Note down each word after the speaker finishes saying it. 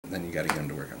then you got to get them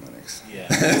to work on Linux. Yeah.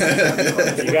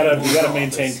 you gotta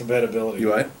maintain compatibility. You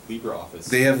what? LibreOffice.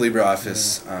 They have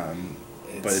LibreOffice,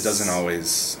 but it doesn't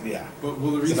always. Yeah. Well,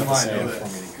 the reason why I know that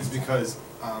is because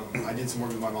I did some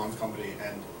work with my mom's company,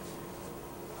 and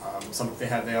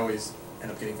they always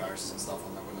end up getting viruses and stuff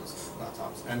on their Windows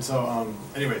laptops. And so,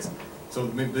 anyways, so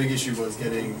the big issue was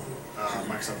getting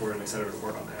Microsoft Word and etc. to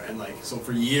work on there. And like, so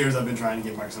for years I've been trying to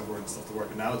get Microsoft Word and stuff to work,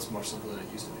 and now it's much simpler than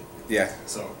it used to be. Yeah.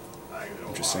 So I know a lot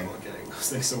Interesting. about getting those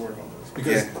things to work on those,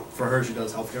 because for her she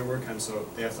does healthcare work, and so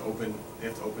they have to open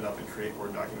up and create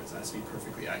Word documents, and it has to be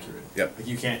perfectly accurate. Yep. Like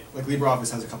you can't, like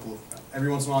LibreOffice has a couple of, every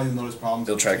once in a while you'll notice problems.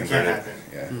 They'll try to convert it. Happen.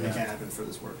 Yeah. It can't happen for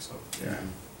this work. So Yeah.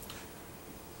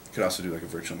 Could also do like a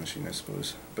virtual machine, I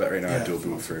suppose. But right now I dual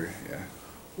boot for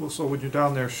Well, so when you're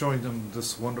down there showing them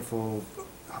this wonderful,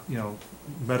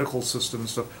 medical system and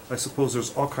stuff, I suppose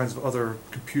there's all kinds of other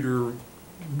computer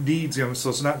needs, so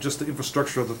it's not just the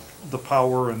infrastructure of the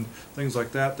power and things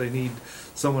like that. They need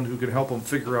someone who can help them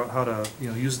figure out how to,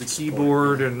 use the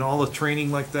keyboard and all the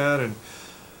training like that. And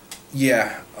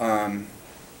yeah.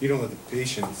 You don't let the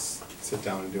patients sit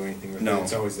down and do anything with it.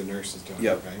 It's always the nurses doing it,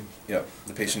 right? Yep.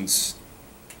 The patients,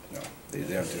 no, they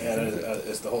have to. And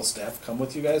is the whole staff come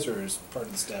with you guys, or is part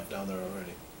of the staff down there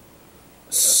already?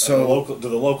 So do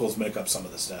the locals make up some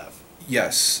of the staff?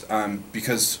 Yes,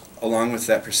 because along with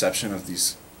that perception of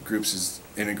these groups is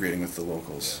integrating with the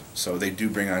locals. So they do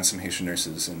bring on some Haitian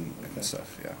nurses and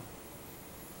stuff, yeah.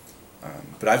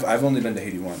 But I've only been to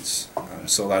Haiti once,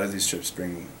 so a lot of these trips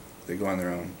they go on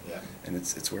their own, and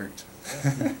it's worked.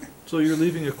 So you're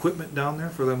leaving equipment down there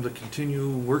for them to continue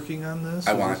working on this?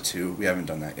 I want to. We haven't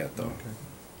done that yet, though.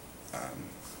 Okay.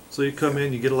 So you come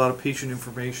in, you get a lot of patient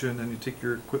information, and you take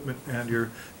your equipment and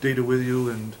your data with you,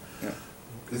 and... Yeah.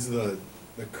 Is the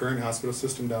current hospital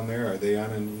system down there, are they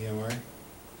on an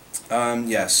EMR?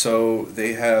 Yeah, so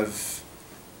they have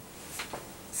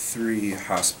 3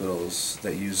 hospitals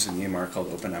that use an EMR called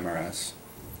OpenMRS,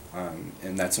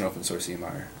 and that's an open source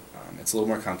EMR. It's a little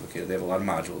more complicated. They have a lot of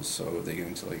modules, so they get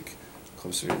into like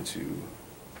closer to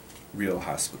real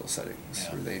hospital settings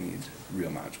where they need real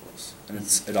modules, and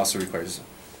it also requires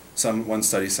one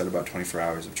study said about 24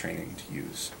 hours of training to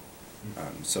use.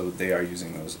 So they are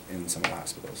using those in some of the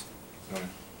hospitals. Okay.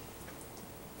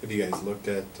 Have you guys looked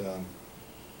at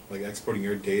like exporting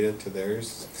your data to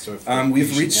theirs? So if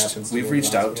we've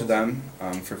reached out to them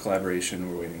for collaboration.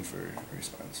 We're waiting for a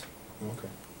response. Okay.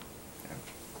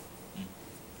 Yeah.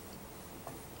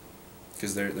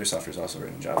 Because their software is also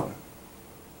written in Java.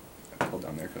 I pulled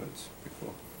down their code. It's pretty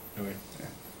cool. Okay. Yeah.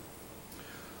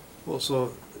 Well,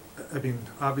 so, I mean,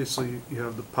 obviously you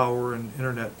have the power and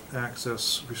internet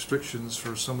access restrictions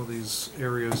for some of these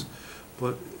areas,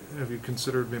 but have you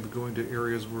considered maybe going to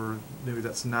areas where maybe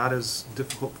that's not as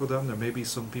difficult for them? There may be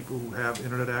some people who have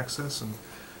internet access, and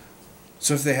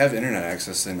so if they have internet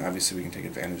access, then obviously we can take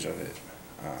advantage of it.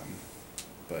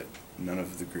 But none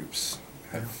of the groups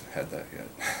have had that yet.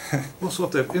 well, so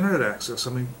if they have internet access,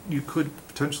 I mean, you could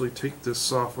potentially take this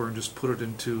software and just put it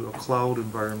into a cloud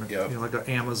environment, like an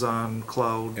Amazon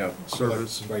cloud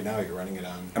service. Like right now you're running it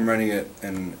on... I'm running it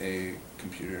in a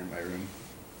computer in my room.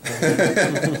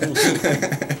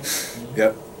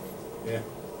 Yep. Yeah.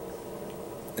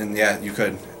 And yeah, you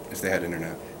could if they had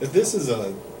internet. If this is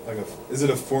is it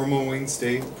a formal Wayne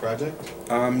State project?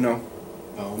 No.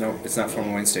 Oh, okay. No, it's not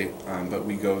formal Wayne State. But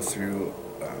we go through.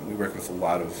 We work with a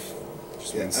lot of.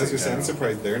 Just I was gonna say, I'm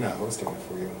surprised they're not hosting it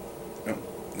for you. No,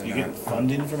 they're you not. get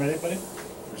funding from anybody?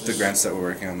 The grants that we're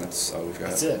working on, that's all we've got.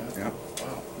 That's it. Yeah.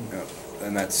 Wow. Yeah.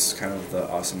 And that's kind of the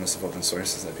awesomeness of open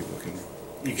source is that people can.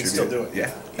 You can still do it.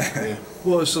 Yeah. Yeah.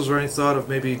 Well, is there any thought of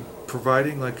maybe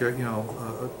providing like a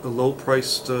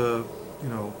low-priced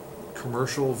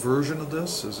commercial version of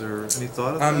this? Is there any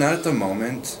thought of that? Not at the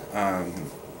moment.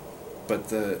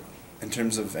 But in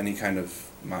terms of any kind of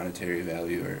monetary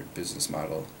value or business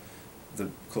model, the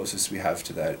closest we have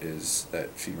to that is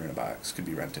that fEMR in a box could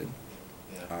be rented.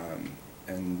 Yeah.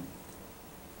 And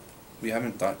we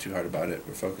haven't thought too hard about it.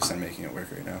 We're focused on making it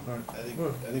work right now. I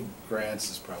think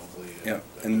grants is probably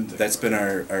and that's been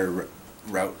our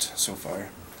route so far.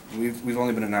 We've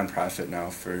only been a nonprofit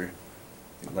now for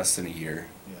less than a year.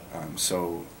 Yeah.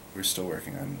 So we're still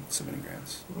working on submitting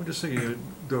grants. I'm just thinking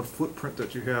the footprint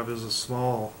that you have is a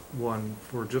small one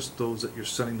for just those that you're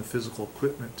sending the physical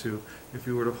equipment to. If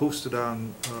you were to host it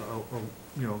on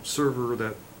a server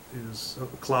that is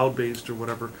cloud-based or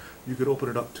whatever, you could open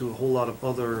it up to a whole lot of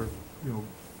other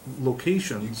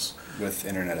locations with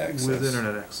internet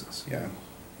access. Yeah.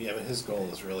 Yeah, but his goal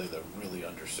is really the really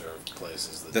underserved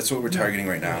places. That's what we're targeting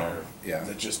right now. Yeah.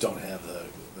 That just don't have the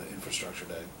infrastructure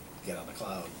to get on the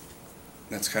cloud.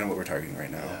 That's kind of what we're targeting right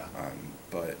now. Yeah.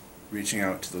 But reaching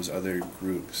out to those other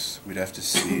groups, we'd have to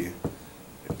see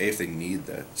A, if they need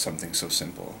something so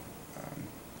simple,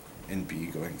 and B,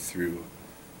 going through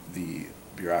the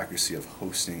bureaucracy of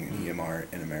hosting an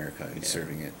EMR in America and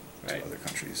serving it to other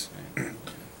countries. Yeah.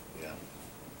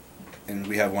 And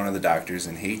we have one of the doctors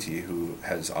in Haiti who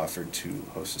has offered to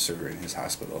host a server in his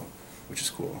hospital, which is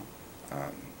cool.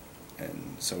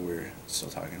 And so we're still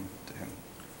talking to him.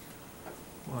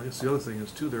 Well, I guess the other thing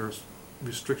is too, there's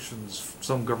restrictions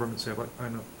some governments have. I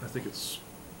think it's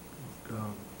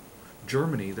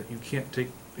Germany, that you can't take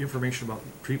information about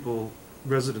people,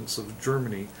 residents of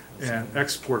Germany, and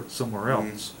export somewhere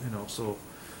else. You know, so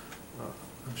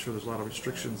I'm sure there's a lot of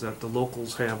restrictions that the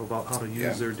locals have about how to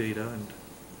use their data, and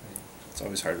it's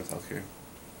always hard with healthcare.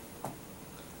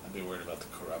 I'd be worried about the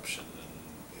corruption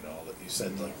and, you know, that you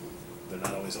said, like, they're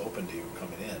not always open to you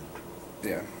coming in.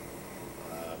 Yeah.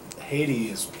 Haiti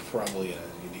is probably in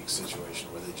a unique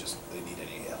situation where they need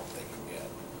any help they can get.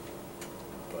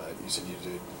 But you said you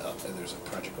did, and there's a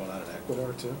project going on in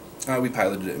Ecuador too? We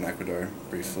piloted it in Ecuador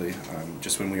briefly,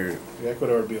 just when we were...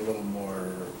 Ecuador would be a little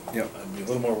more, Yep. I'd be a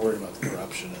little more worried about the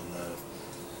corruption and the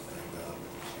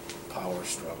power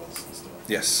struggles and stuff.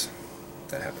 Yes,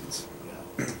 that happens.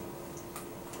 Yeah. Yeah.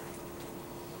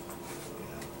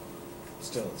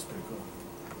 Still, it's pretty cool.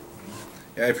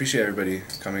 Yeah, I appreciate everybody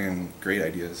coming in, great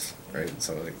ideas, right?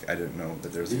 So, like, I didn't know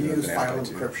that there was Do you an use file aspect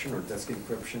to it. encryption or disk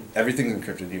encryption? Everything's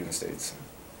encrypted, even the States.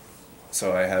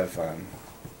 So I have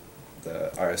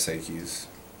the RSA keys.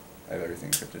 I have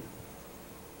everything encrypted.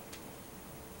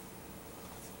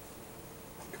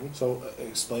 Cool. So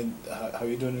explain how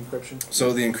you're doing encryption?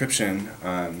 So the encryption,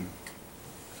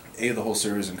 the whole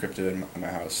server is encrypted in my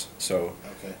house. So,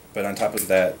 Okay. but on top of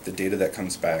that, the data that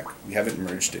comes back, we haven't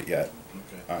merged it yet.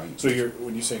 Okay. So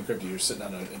when you say encrypted, you're sitting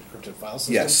on an encrypted file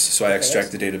system? Yes. So I Okay,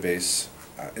 extract the database.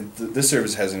 And this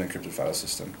service has an encrypted file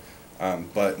system.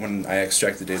 But when I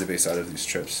extract the database out of these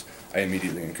trips, I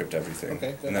immediately encrypt everything.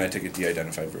 Okay, good. And then I take a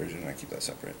de-identified version and I keep that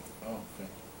separate. Oh, okay.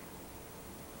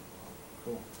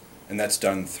 Cool. And that's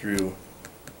done through,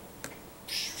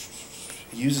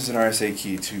 it uses an RSA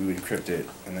key to encrypt it,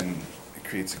 and then it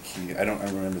creates a key. I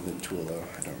remember the tool though.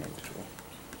 I don't remember the tool.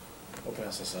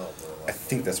 OpenSSL. I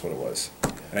think that's what it was.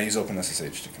 And I use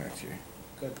OpenSSH to connect here.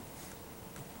 Good.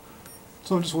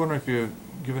 so I'm just wondering if you've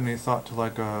given any thought to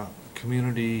like a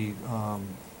community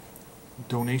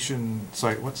donation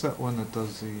site. What's that one that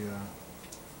does the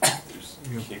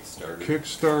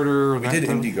Kickstarter? We did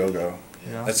Indiegogo.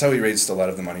 Yeah. That's how we raised a lot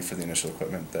of the money for the initial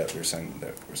equipment that we're sending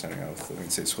out with the Wayne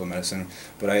State School of Medicine.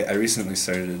 But I recently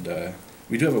started.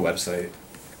 We do have a website.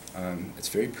 It's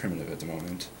very primitive at the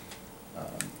moment.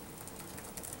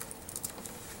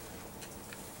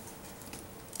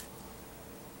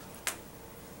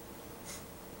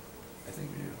 I think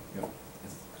we do. Yep.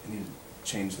 I need to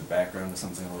change the background to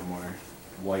something a little more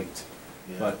white.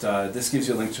 Yeah. But this gives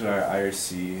you a link to our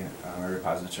IRC, our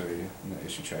repository, and the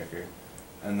issue tracker.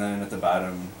 And then at the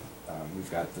bottom,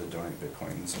 we've got the donate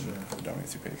bitcoins and the donate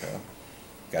through PayPal.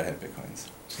 Gotta have bitcoins.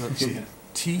 So it's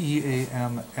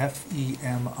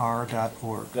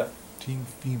TEAMFEMR.org. Yep.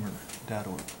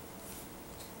 TeamFEMR.org.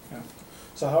 Yeah.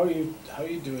 So how are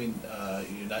you doing?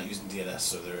 You're not using DNS,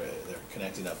 so they're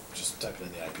connecting up. Just typing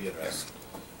in the IP address.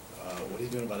 What are you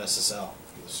doing about SSL?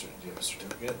 Do you have a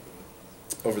certificate?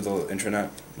 Over the intranet?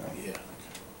 No. Yeah.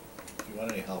 If you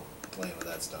want any help playing with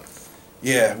that stuff.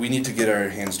 Yeah, we need to get our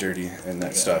hands dirty in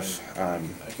that stuff. I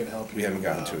can help you. We haven't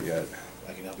gotten to it yet.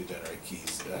 I can help you generate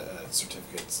keys,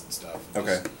 certificates and stuff.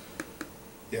 Okay.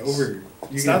 Yeah,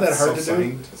 It's not that hard to do,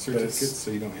 self-signed but certificates, so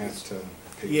you don't have to pay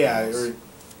for Yeah, those. or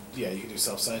you can do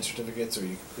self-signed certificates, or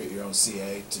you can create your own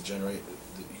CA to generate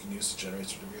that you can use to generate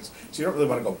certificates. So you don't really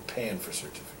want to go paying for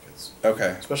certificates,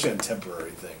 Okay. especially on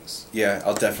temporary things. Yeah,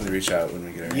 I'll definitely reach out when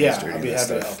we get our hands Yeah, dirty. I'd be in that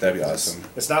happy to stuff. help. That'd be you. awesome.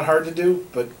 It's not hard to do,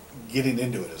 but getting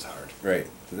into it is hard. Right.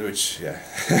 Which, yeah.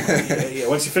 yeah.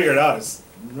 Once you figure it out, it's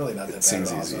really not that bad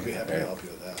seems at all. easy, So I'd be happy to right. help you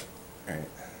with that. Right.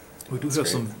 We do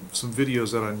That's have great. some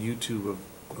videos out on YouTube of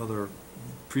other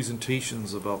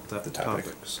presentations about that The topic.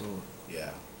 So Yeah,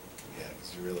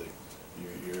 because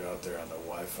you're out there on the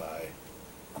Wi-Fi.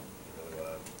 You really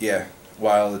wanna, Yeah.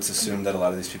 While it's assumed that a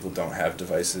lot of these people don't have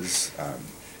devices, you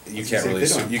As can't you say, really they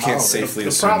don't assume, you have can't power. safely the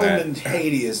assume problem that. in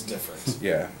Haiti is different.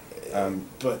 Yeah.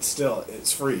 But still,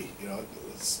 it's free. You know,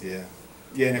 it's Yeah,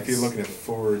 and if you're looking at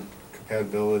forward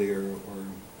compatibility or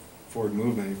forward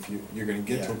movement, if you're going to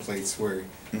get to a Yeah. place where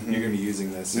Mhm. you're going to be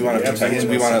using this, We want to Yeah, protect.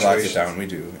 absolutely. We want to lock it Situations. down. We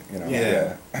do. You know.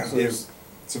 Yeah. So Yeah, there's-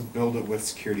 so build it with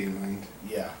security in mind.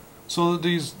 yeah. So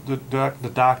the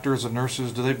doctors and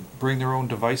nurses, do they bring their own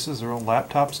devices, their own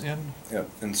laptops in? Yep.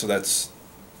 And so that's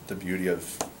the beauty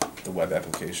of the web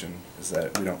application is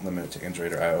that we don't limit it to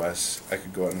Android or iOS. I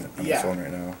could go on my Yeah. phone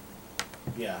right now.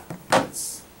 Yeah,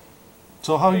 it's,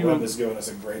 So how the you, web is giving us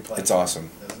a great platform. It's awesome.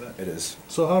 Isn't it? It is.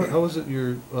 so how is it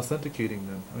you're authenticating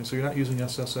then? I mean, so you're not using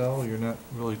SSL, you're not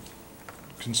really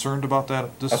concerned about that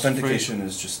at this phase? Authentication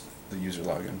is just the user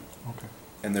login, Okay.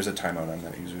 and there's a timeout on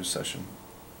that user session.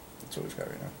 That's what we've got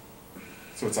right now.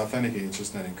 So it's authenticating, it's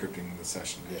just not encrypting the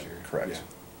session as Yeah. you're. Correct.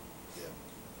 Yeah.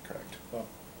 Yeah. Correct. Well,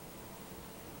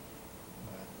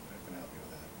 I can help you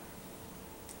with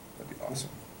that. That'd be awesome.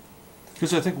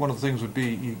 Because I think one of the things would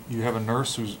be, you have a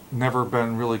nurse who's never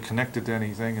been really connected to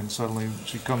anything, and suddenly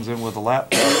she comes in with a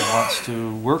laptop and wants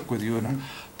to work with you, and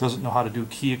doesn't know how to do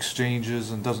key exchanges,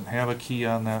 and doesn't have a key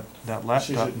on that She laptop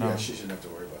should, now. yeah, she shouldn't have to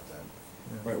worry about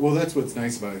that. Right, well, that's what's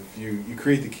nice about it. If you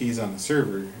create the keys on the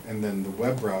server, and then the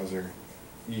web browser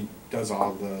does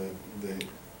all the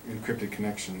encrypted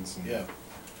connections. And Yeah.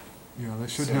 You know, they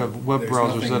should So have web there's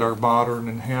browsers nothing- that are modern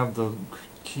and have the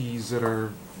keys that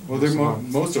are. Well, they're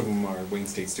some- most of them are Wayne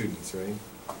State students, right?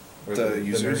 Or The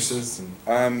users? nurses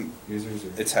and users. Or,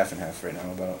 It's half and half right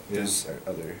now. About Yeah. there's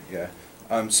other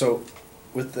So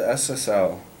with the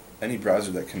SSL, any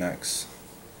browser that connects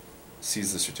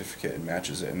sees the certificate and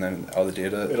matches it, and then all the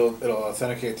data. It'll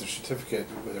authenticate the certificate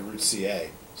with a root CA.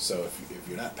 So if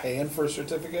you're not paying for a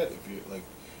certificate, if you like,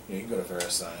 you can go to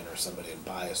VeriSign or somebody and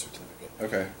buy a certificate.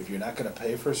 Okay. If you're not going to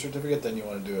pay for a certificate, then you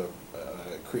want to do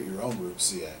create your own root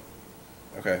CA.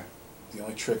 Okay. The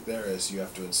only trick there is you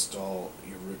have to install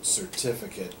your root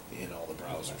certificate in all the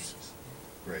browsers.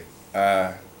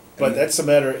 right. But and- that's a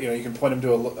matter, you can point them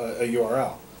to a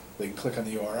URL. They can click on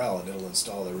the URL and it'll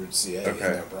install the root CA in Okay.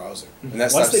 their browser. And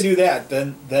that Once they stops- do that,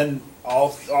 then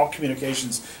all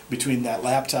communications between that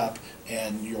laptop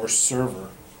and your server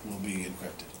will be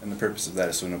encrypted. And the purpose of that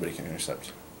is so nobody can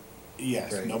intercept.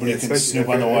 Yes, Right. nobody Yeah, can especially snoop if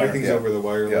on the wire. Everything's Yeah. over the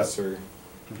wireless, Yeah. or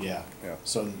Yeah. Yeah.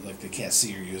 So like they can't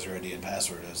see your user ID and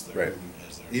password as their Right.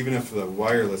 as their even if the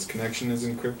wireless connection is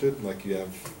encrypted, like you have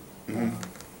Mhm.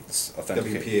 It's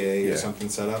authenticate. WPA Yeah. or something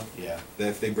set up, Yeah. that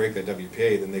if they break that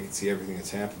WPA, then they can see everything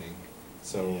that's happening.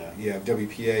 So Yeah. you have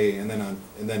WPA, and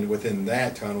then within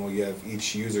that tunnel, you have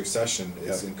each user session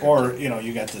is Yep. encrypted. Or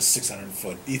you got this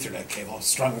 600-foot Ethernet cable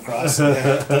strung across.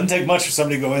 Doesn't take much for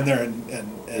somebody to go in there and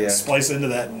Yeah. splice into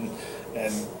that and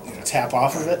tap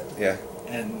off of it. Yeah.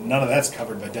 And none of that's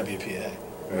covered by WPA.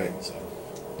 Right. So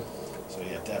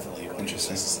yeah, definitely you want to use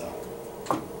Interesting. SSL.